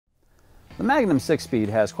The Magnum 6-speed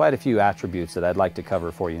has quite a few attributes that I'd like to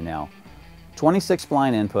cover for you now. 26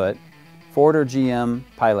 spline input, Ford or GM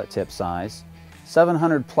pilot tip size,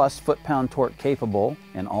 700 plus foot-pound torque capable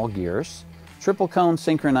in all gears, triple cone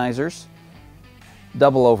synchronizers,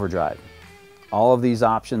 double overdrive. All of these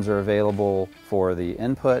options are available for the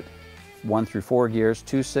input 1 through 4 gears,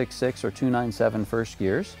 266 or 297 first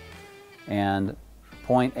gears, and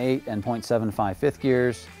 0.8 and 0.75 fifth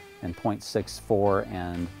gears, and 0.64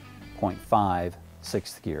 and 0.5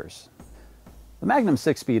 sixth gears. The Magnum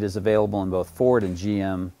 6-speed is available in both Ford and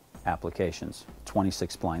GM applications.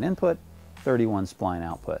 26 spline input, 31 spline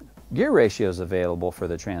output. Gear ratios available for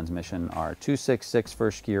the transmission are 266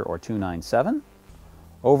 first gear or 297.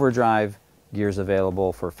 Overdrive gears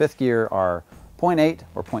available for fifth gear are 0.8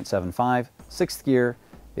 or 0.75. Sixth gear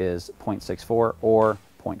is 0.64 or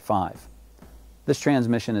 0.5. This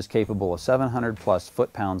transmission is capable of 700 plus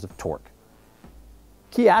foot-pounds of torque.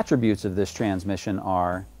 Key attributes of this transmission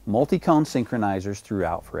are multi-cone synchronizers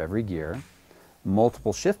throughout for every gear,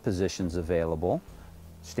 multiple shift positions available,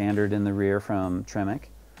 standard in the rear from Tremec,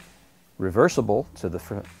 reversible to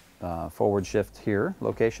the forward shift here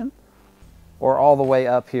location, or all the way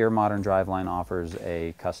up here. Modern DriveLine offers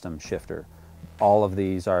a custom shifter. All of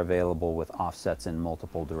these are available with offsets in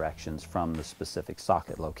multiple directions from the specific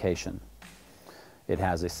socket location. It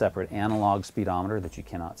has a separate analog speedometer that you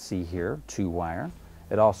cannot see here, 2-wire.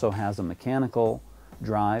 It also has a mechanical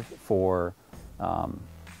drive for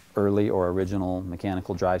early or original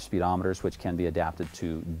mechanical drive speedometers, which can be adapted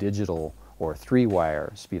to digital or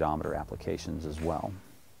 3-wire speedometer applications as well.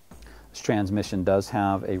 This transmission does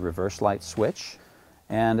have a reverse light switch,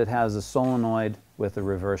 and it has a solenoid with a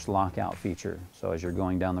reverse lockout feature. So as you're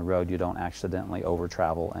going down the road, you don't accidentally over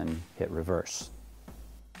travel and hit reverse.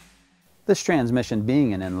 This transmission,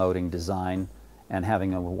 being an in-loading design and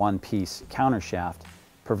having a one-piece countershaft,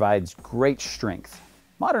 provides great strength.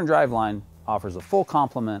 Modern DriveLine offers a full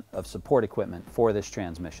complement of support equipment for this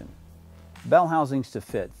transmission. Bell housings to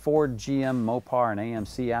fit Ford, GM, Mopar, and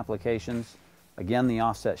AMC applications. Again, the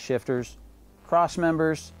offset shifters, cross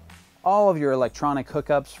members, all of your electronic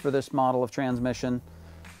hookups for this model of transmission,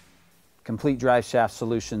 complete drive shaft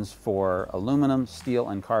solutions for aluminum, steel,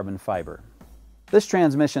 and carbon fiber. This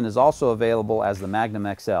transmission is also available as the Magnum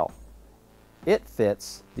XL. It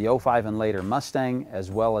fits the 05 and later Mustang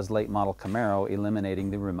as well as late model Camaro,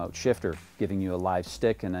 eliminating the remote shifter, giving you a live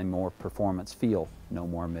stick and a more performance feel, no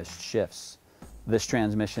more missed shifts. This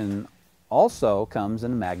transmission also comes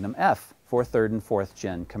in Magnum F for 3rd and 4th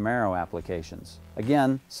gen Camaro applications.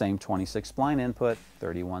 Again, same 26 spline input,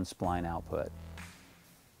 31 spline output.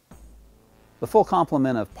 The full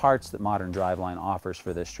complement of parts that Modern DriveLine offers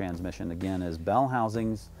for this transmission, again, is bell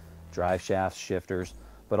housings, drive shafts, shifters,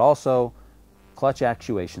 but also clutch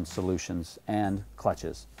actuation solutions and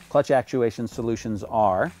clutches. Clutch actuation solutions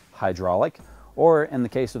are hydraulic, or in the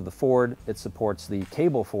case of the Ford, it supports the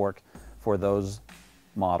cable fork for those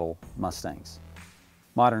model Mustangs.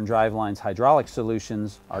 Modern DriveLine's hydraulic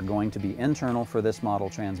solutions are going to be internal for this model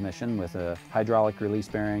transmission with a hydraulic release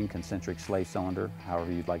bearing, concentric slave cylinder,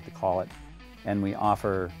 however you'd like to call it. And we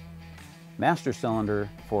offer master cylinder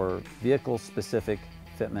for vehicle-specific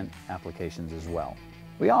fitment applications as well.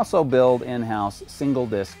 We also build in-house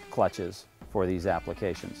single-disc clutches for these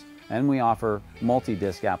applications, and we offer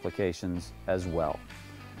multi-disc applications as well.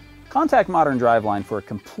 Contact Modern DriveLine for a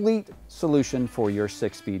complete solution for your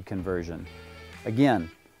 6-speed conversion.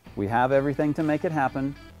 Again, we have everything to make it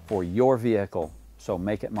happen for your vehicle, so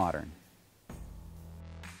make it modern.